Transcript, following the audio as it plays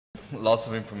lots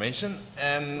of information,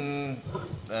 and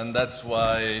that's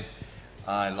why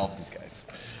I love these guys.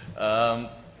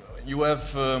 You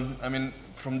have, I mean,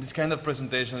 from this kind of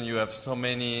presentation, you have so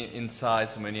many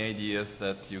insights, so many ideas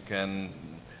that you can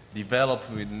develop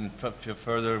within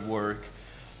further work,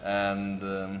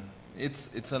 and it's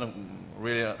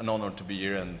really an honor to be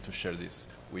here and to share this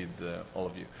with all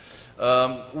of you.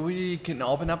 We can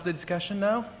open up the discussion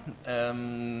now.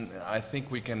 I think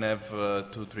we can have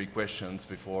 2-3 questions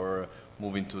before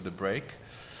moving to the break.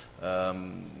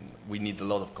 We need a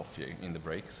lot of coffee in the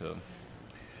break,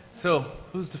 so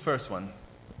who's the first one?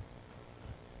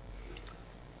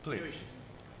 Please.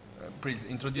 Please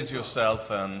introduce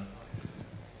yourself, and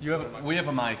we have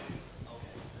a mic.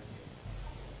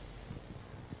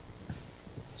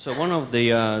 So one of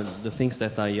the things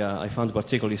that I found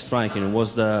particularly striking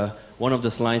was one of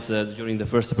the slides during the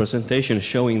first presentation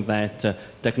showing that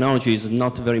technology is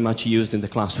not very much used in the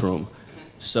classroom.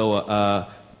 So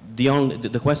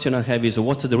the question I have is,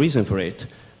 what's the reason for it?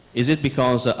 Is it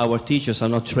because our teachers are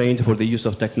not trained for the use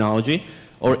of technology?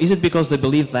 Or is it because they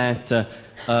believe that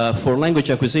for language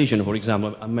acquisition, for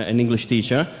example, I'm an English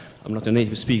teacher, I'm not a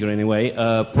native speaker anyway,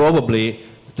 probably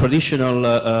traditional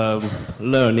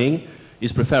learning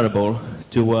is preferable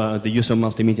to the use of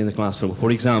multimedia in the classroom.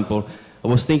 For example, I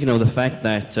was thinking of the fact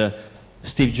that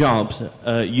Steve Jobs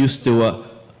used to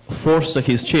force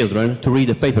his children to read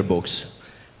the paper books.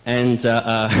 And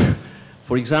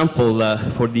for example,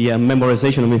 for the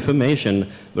memorization of information,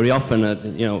 very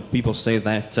often people say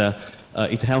that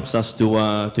it helps us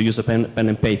to use a pen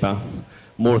and paper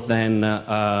more than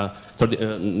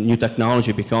new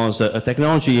technology, because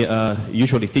technology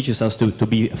usually teaches us to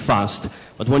be fast,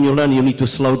 but when you learn you need to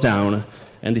slow down.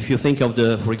 And if you think of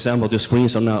for example, the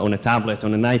screens on a tablet,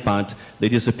 on an iPad, they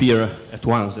disappear at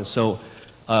once, and so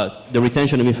the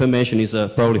retention of information is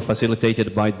probably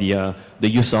facilitated by the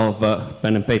use of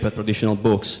pen and paper, traditional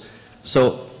books.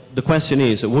 So the question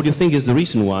is, what do you think is the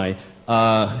reason why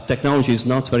technology is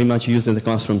not very much used in the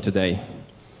classroom today?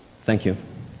 Thank you.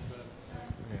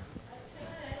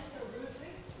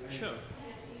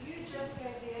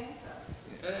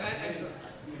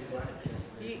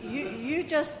 You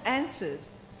just answered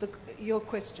your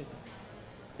question,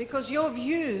 because your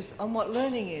views on what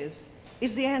learning is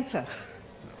the answer.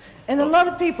 And a lot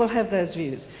of people have those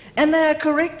views, and they are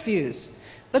correct views.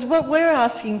 But what we're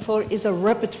asking for is a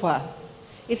repertoire.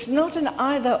 It's not an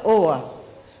either-or,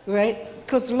 right?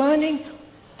 Because learning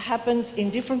happens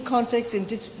in different contexts, in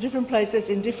different places,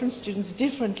 in different students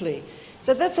differently.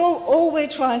 So that's all we're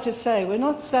trying to say. We're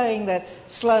not saying that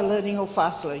slow learning or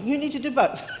fast learning. You need to do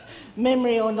both.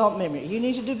 Memory or not memory, you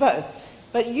need to do both.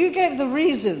 But you gave the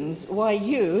reasons why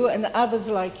you and others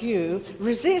like you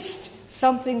resist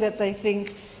something that they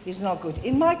think is not good.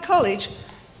 In my college,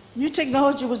 new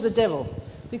technology was the devil,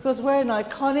 because we're an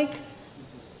iconic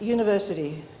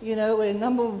university. You know, we're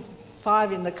number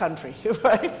 5 in the country,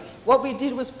 right? What we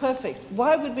did was perfect.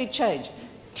 Why would we change?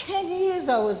 10 years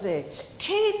I was there.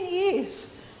 10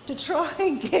 years to try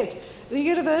and get the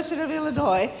University of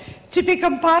Illinois to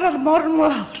become part of the modern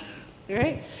world.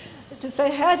 Right? To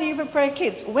say, how do you prepare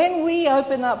kids? When we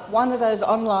open up one of those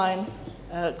online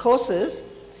courses,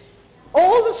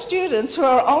 all the students who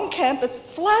are on campus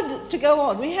flood to go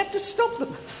on. We have to stop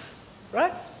them,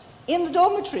 right? In the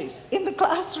dormitories, in the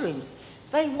classrooms.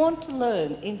 They want to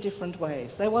learn in different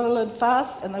ways. They want to learn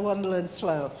fast and they want to learn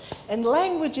slow. And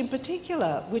language in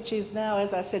particular, which is now,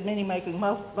 as I said, many making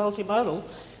multimodal,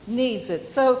 needs it.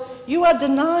 So you are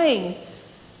denying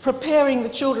preparing the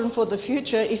children for the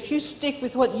future if you stick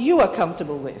with what you are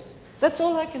comfortable with. That's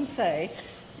all I can say.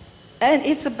 And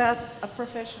it's about a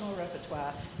professional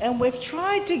repertoire. And we've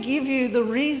tried to give you the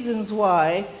reasons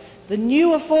why the new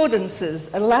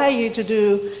affordances allow you to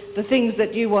do the things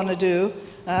that you want to do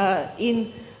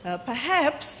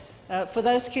perhaps for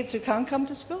those kids who can't come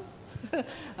to school,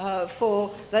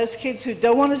 for those kids who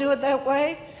don't want to do it that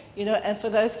way, and for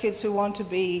those kids who want to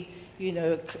be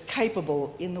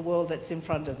capable in the world that's in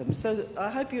front of them. So I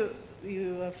hope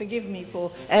you forgive me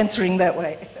for answering that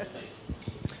way.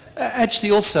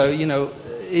 Actually, also,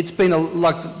 it's been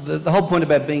like the whole point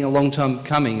about being a long time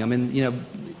coming. I mean,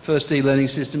 first e-learning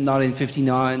system,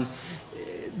 1959.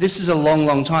 This is a long,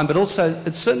 long time, but also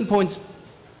at certain points,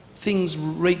 things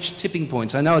reach tipping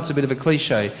points. I know it's a bit of a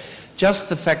cliche. Just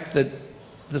the fact that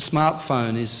the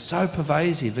smartphone is so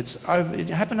pervasive, it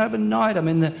happened overnight. I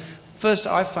mean, the first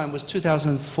iPhone was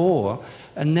 2004,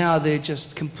 and now they're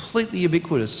just completely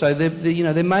ubiquitous. So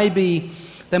there may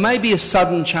be a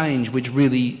sudden change which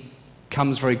really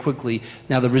comes very quickly.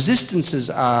 Now the resistances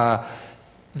are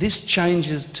this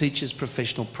changes teachers'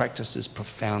 professional practices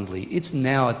profoundly. It's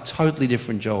now a totally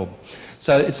different job.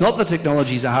 So it's not that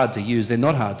technologies are hard to use, they're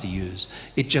not hard to use.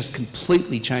 It just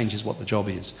completely changes what the job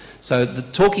is. So the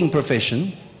talking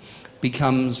profession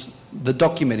becomes the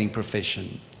documenting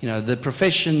profession. You know, the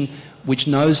profession which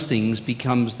knows things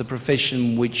becomes the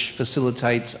profession which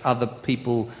facilitates other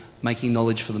people making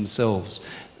knowledge for themselves.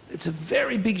 It's a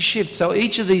very big shift. So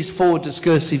each of these four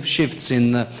discursive shifts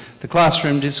in the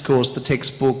classroom discourse, the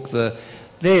textbook,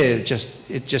 it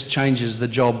just changes the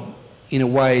job in a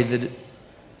way that,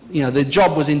 you know, the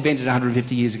job was invented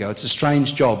 150 years ago. It's a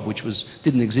strange job which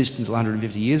didn't exist until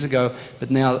 150 years ago, but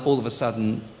now all of a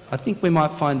sudden I think we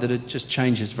might find that it just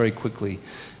changes very quickly.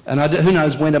 And who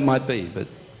knows when it might be, but...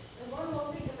 And one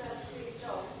more thing about Steve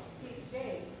Jobs, he's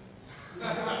dead.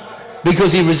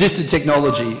 Because he resisted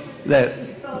technology.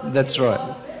 That's right.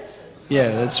 Yeah,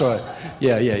 that's right.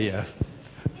 Yeah. He did,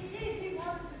 he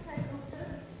wanted to take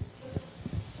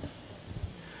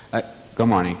alternatives. Good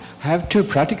morning. I have two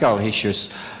practical issues.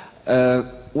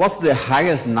 What's the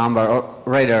highest number, or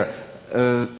rather,